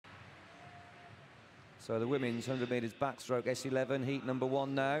So the women's 100 metres backstroke S11, heat number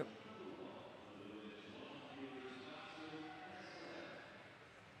 1 now.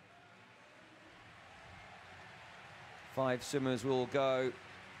 Five swimmers will go.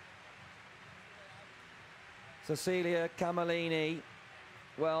 Cecilia Camellini,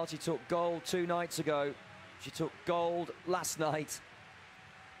 well, she took gold 2 nights ago. She took gold last night.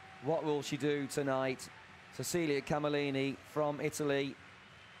 What will she do tonight? Cecilia Camellini from Italy.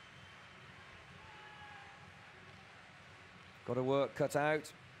 Got her work cut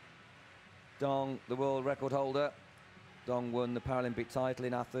out. Dong, the world record holder. Dong won the Paralympic title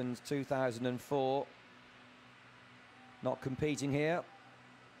in Athens 2004. Not competing here.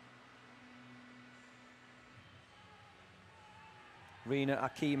 Rina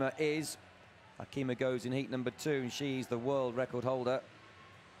Akima is. Akima goes in heat number 2, and she's the world record holder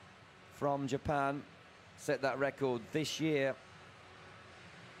from Japan. Set that record this year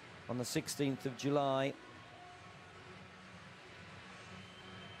on the 16th of July.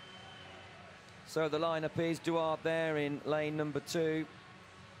 So the lineup is Duarte there in lane number 2.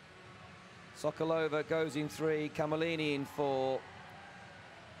 Sokolova goes in 3, Camellini in 4.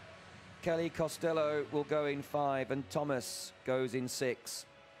 Kelly Costello will go in 5, and Thomas goes in 6.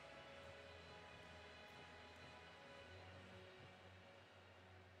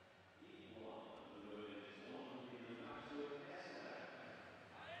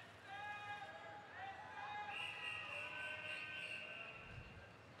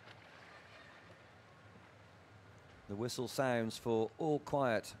 The whistle sounds for all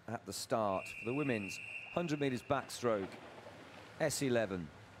quiet at the start for the women's 100 metres backstroke S11.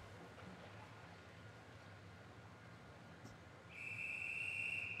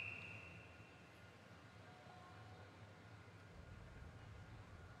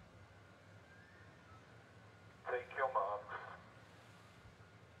 Take your marks.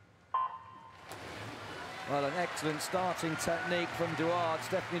 Well, an excellent starting technique from Duarte.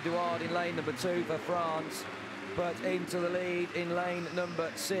 Stephanie Duarte in lane number 2 for France. But into the lead in lane number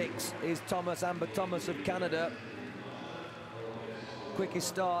 6 is Amber Thomas of Canada. Quickest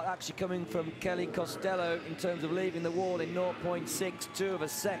start actually coming from Kelly Costello in terms of leaving the wall in 0.62 of a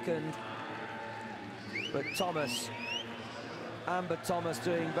second. But Amber Thomas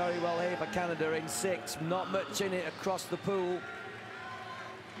doing very well here for Canada in 6. Not much in it across the pool.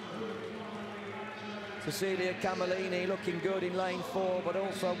 Cecilia Camellini looking good in lane 4, but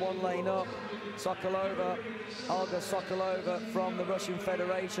also 1 lane up. Sokolova, Olga Sokolova from the Russian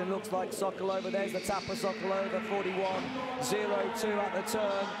Federation. Looks like Sokolova, there's the tapper Sokolova, 41.02 at the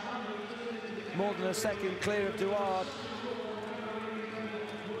turn. More than a second clear of Duarte.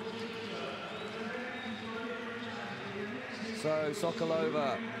 So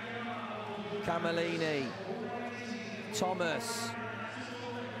Sokolova, Camellini, Thomas.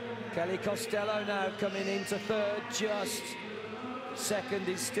 Kelly Costello now coming into 3rd just. 2nd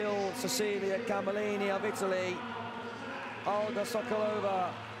is still Cecilia Camellini of Italy. Olga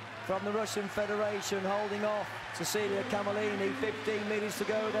Sokolova from the Russian Federation holding off Cecilia Camellini. 15 metres to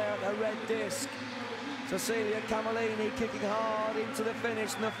go there at the red disc. Cecilia Camellini kicking hard into the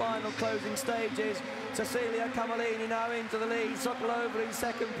finish in the final closing stages. Cecilia Camellini now into the lead. Sokolova in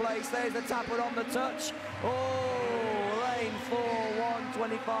 2nd place. There's the tapper on the touch. Oh, lane 4,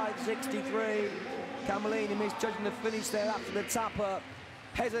 1:25.63. Camellini misjudging the finish there after the tapper.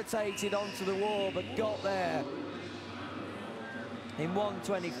 Hesitated onto the wall, but got there in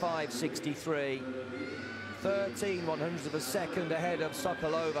 1:25.63. 13/100ths of a second ahead of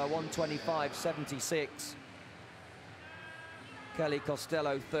Sokolova, 1:25.76. Kelly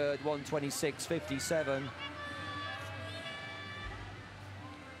Costello 3rd, 1:26.57.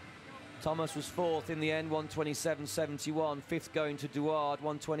 Thomas was 4th in the end, 1:27.71. 5th going to Duarte,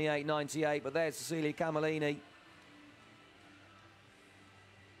 1:28.98. But there's Cecilia Camellini.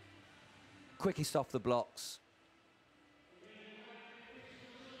 Quickest off the blocks.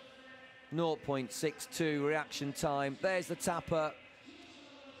 0.62 reaction time. There's the tapper.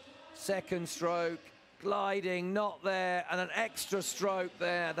 2nd stroke. Gliding, not there. And an extra stroke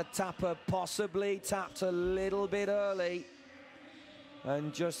there. The tapper possibly tapped a little bit early.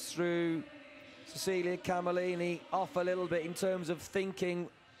 And just threw Cecilia Camellini off a little bit in terms of thinking,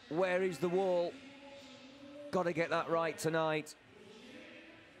 where is the wall? Got to get that right tonight.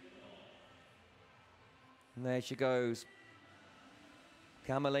 And there she goes.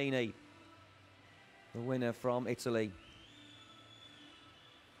 Camellini, the winner from Italy.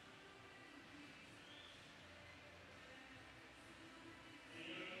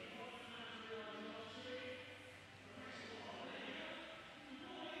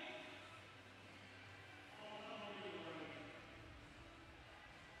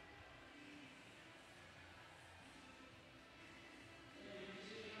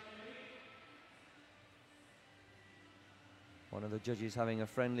 One of the judges having a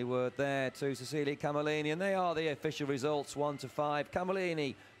friendly word there to Cecilia Camellini, and they are the official results, 1 to 5.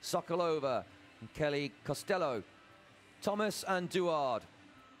 Camellini, Sokolova, and Kelly Costello. Thomas and Duard,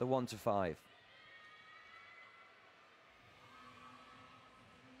 the 1 to 5.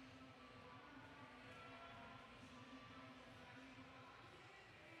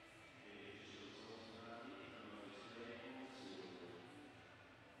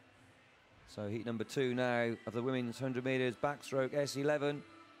 So heat number 2 now of the women's 100 metres backstroke S11.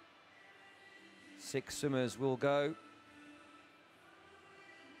 6 swimmers will go.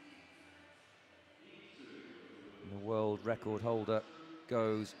 And the world record holder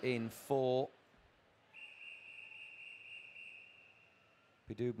goes in 4.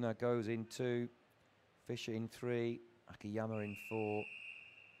 Pidubna goes in 2. Fischer in 3. Akiyama in 4.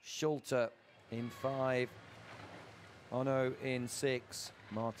 Schulter in 5. Ono in 6.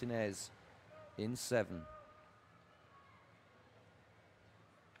 Martinez in 7.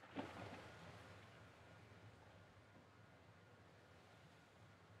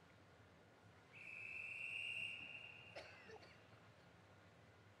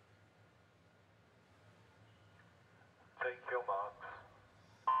 Take your marks.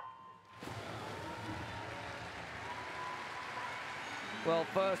 Well,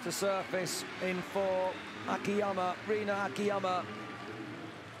 first to surface in 4, Akiyama, Rina Akiyama.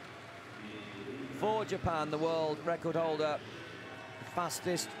 For Japan, the world record holder.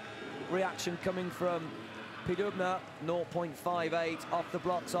 Fastest reaction coming from Pidubna, 0.58 off the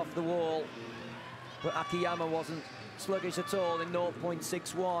blocks, off the wall. But Akiyama wasn't sluggish at all in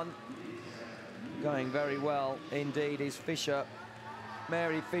 0.61. Going very well indeed is Fischer.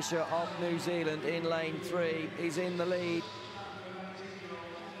 Mary Fischer of New Zealand in lane 3 is in the lead.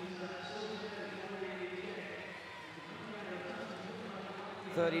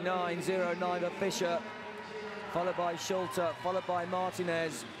 .39.09 for Fischer, followed by Schulter, followed by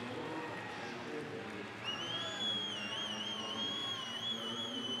Martinez.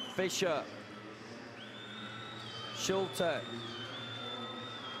 Fischer, Schulter,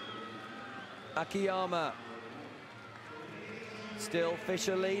 Akiyama. Still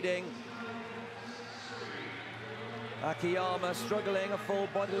Fischer leading. Akiyama struggling, a full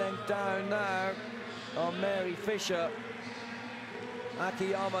body length down now on Mary Fischer.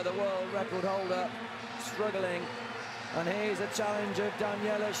 Akiyama, the world record holder, struggling. And here's a challenge of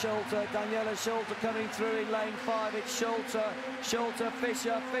Daniela Schulter. Daniela Schulter coming through in lane 5. It's Schulter, Schulter,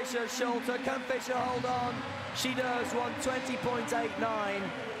 Fischer, Fischer, Schulter. Can Fischer hold on? She does, 1:20.89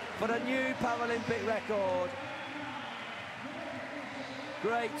 for a new Paralympic record.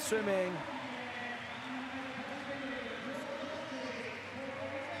 Great swimming.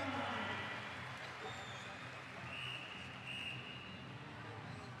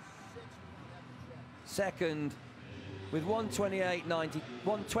 Second with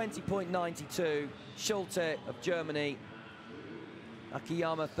 1:20.92, Schulte of Germany.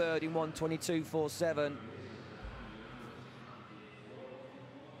 Akiyama third in 1:22.47.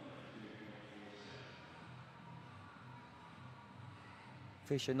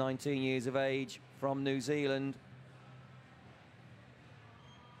 Fischer, 19 years of age, from New Zealand.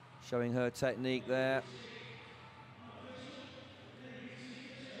 Showing her technique there.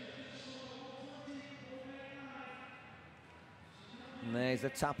 And there's the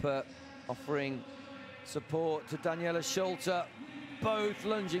tapper offering support to Daniela Schulter. Both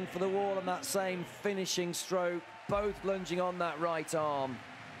lunging for the wall on that same finishing stroke. Both lunging on that right arm.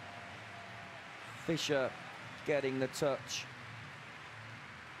 Fischer getting the touch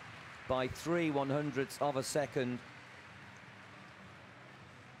by 3/100ths of a second.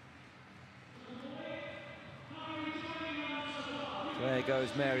 There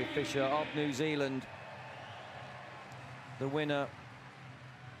goes Mary Fischer of New Zealand, the winner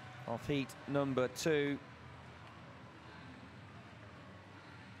of heat number 2.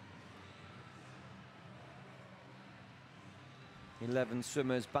 Eleven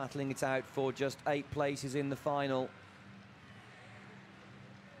swimmers battling it out for just 8 places in the final.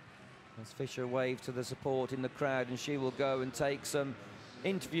 As Fischer waves to the support in the crowd, and she will go and take some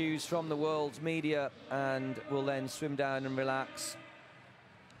interviews from the world's media and will then swim down and relax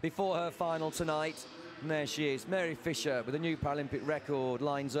before her final tonight. And there she is, Mary Fischer, with a new Paralympic record,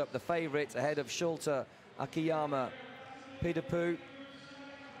 lines up the favourite ahead of Schulter, Akiyama, Pidapu.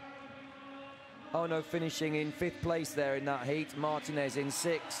 Ono finishing in 5th place there in that heat, Martinez in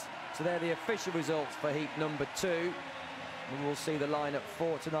 6th. So they're the official results for heat number 2. And we'll see the lineup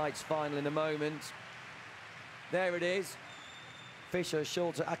for tonight's final in a moment. There it is. Fischer,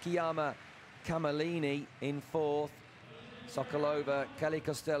 Schulter, Akiyama, Camellini in 4th. Sokolova, Kelly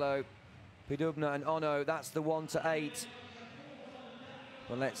Costello, Pidubna and Ono. That's the 1 to 8.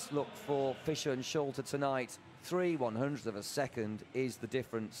 Well, let's look for Fisher and Schulte tonight. 3/100th of a second is the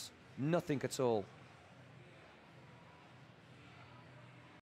difference. Nothing at all.